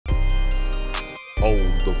on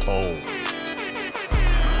the phone.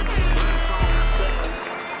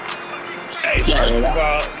 Hey,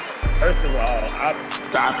 first of all,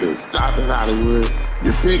 Stop it, Hollywood.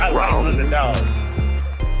 You pick wrong.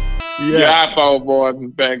 Yeah. The iPhone boys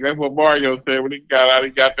is back. That's what Mario said when he got out. He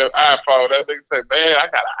got that iPhone. That nigga said, "Man, I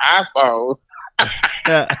got an iPhone."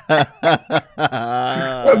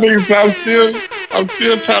 That nigga said, I'm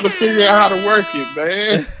still trying to figure out how to work it,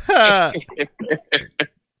 man.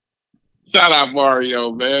 Shout out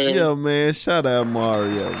Mario, man. Yo, man, shout out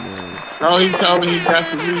Mario, man. Oh, he told me he got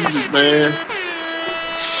some music, man.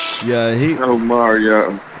 Yeah, Oh,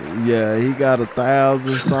 Mario. Yeah, he got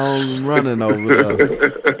 1,000 songs running over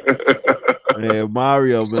there. Man,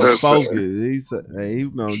 Mario been focused. He said, "Hey, he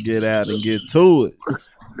gonna get out and get to it."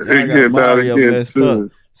 I got Mario messed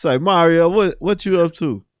up. Say, Mario, what you up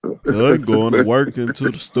to? I ain't going to work into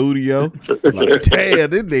the studio. Like, damn,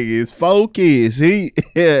 this nigga is focused. He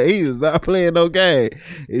is not playing no game.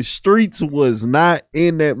 His streets was not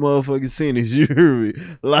in that motherfucking sentence. You hear me?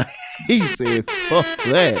 Like, he said, fuck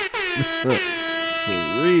that.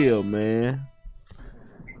 For real, man.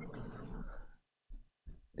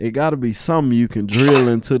 It got to be something you can drill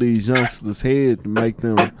into these youngsters' heads to make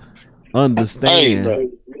them understand.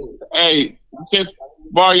 Hey, just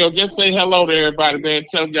Mario, just say hello to everybody, man.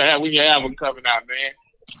 Tell them when your album coming out, man.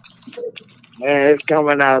 Man, it's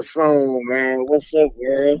coming out soon, man. What's up,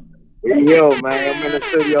 man? Yo, man, I'm in the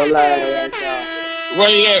studio live right now. Where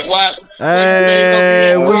you at? What?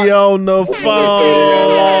 Hey, we on the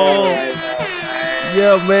phone.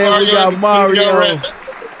 Yeah, man, Mario, we got Mario.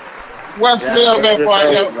 What's Slim at,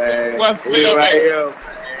 Mario? What's Slim at?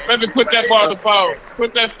 Let me put that on the phone.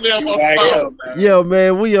 Put that Slim on the phone. Yo,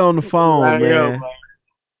 man, we on the phone, man.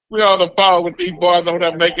 We on the phone with these boys over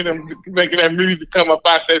there making that music come up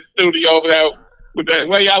out that studio over there. With that,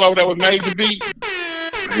 where y'all over there with Major Beats?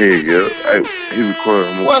 Here you go. He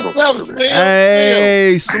recording. What's up, Slim?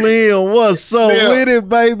 Hey, Slim, what's up with it,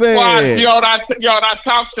 baby? You on our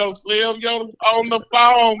talk show, Slim. You on the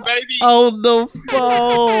phone, baby. On the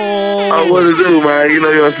phone. Oh, what to do, man? You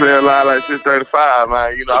know you're saying live like 6:35,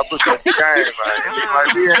 man. You know I put that game, man.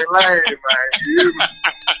 Like we ain't lame, man. You hear me?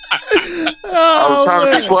 I was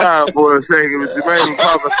trying to be quiet for a second, but you made me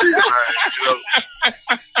pop my shit, man. You know?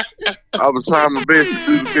 I was trying my best to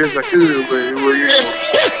do the best I could, but you know,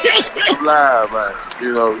 I'm live, man.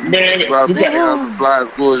 You know, man, I'm flying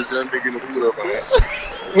gorgeous young nigga in the hood, man.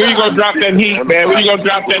 When you gonna drop that heat, man? When you gonna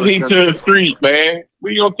drop that heat to the street, man?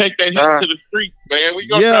 We gonna take that heat to the streets, man. We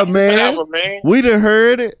gonna drop man. Album, man. We done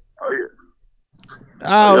heard it. Oh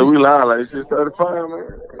yeah. Yeah, we live like 6:35,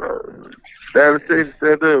 man. That is 6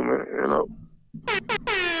 stand up, man. You know.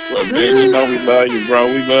 Well, man, you know we love you, bro.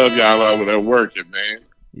 We love y'all over there working, man.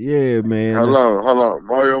 Yeah, man. Hold on.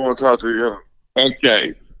 Mario want to talk to you.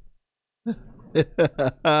 Okay.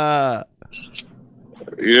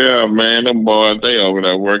 Yeah, man, them boys, they over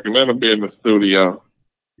there working. Let them be in the studio.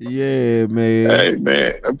 Yeah, man. Hey,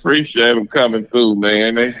 man, appreciate them coming through,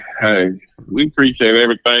 man. Hey, we appreciate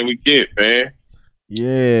everything we get, man.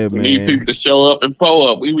 Yeah, man. We need people to show up and pull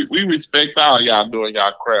up. We respect all y'all doing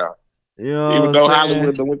y'all crowd. You know even though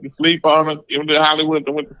Hollywood done went to sleep on us,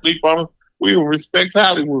 we will respect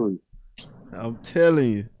Hollywood. I'm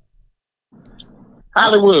telling you.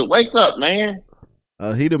 Hollywood, wake up, man.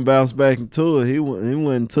 He done bounced back into it. He went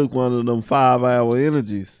and took one of them 5-hour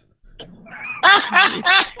energies.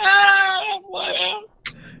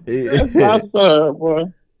 That's my son, boy.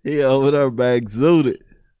 He over there back zooted.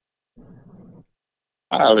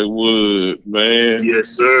 Hollywood, man. Yes,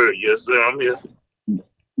 sir. I'm here.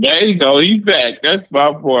 There you go. He's back. That's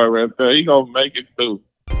my boy right there. He gonna make it through.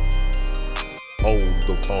 On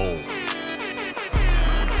the phone.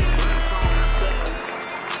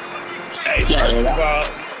 Hey,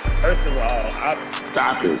 first of all,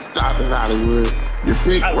 stop it, Hollywood. You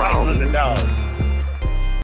pick wrong.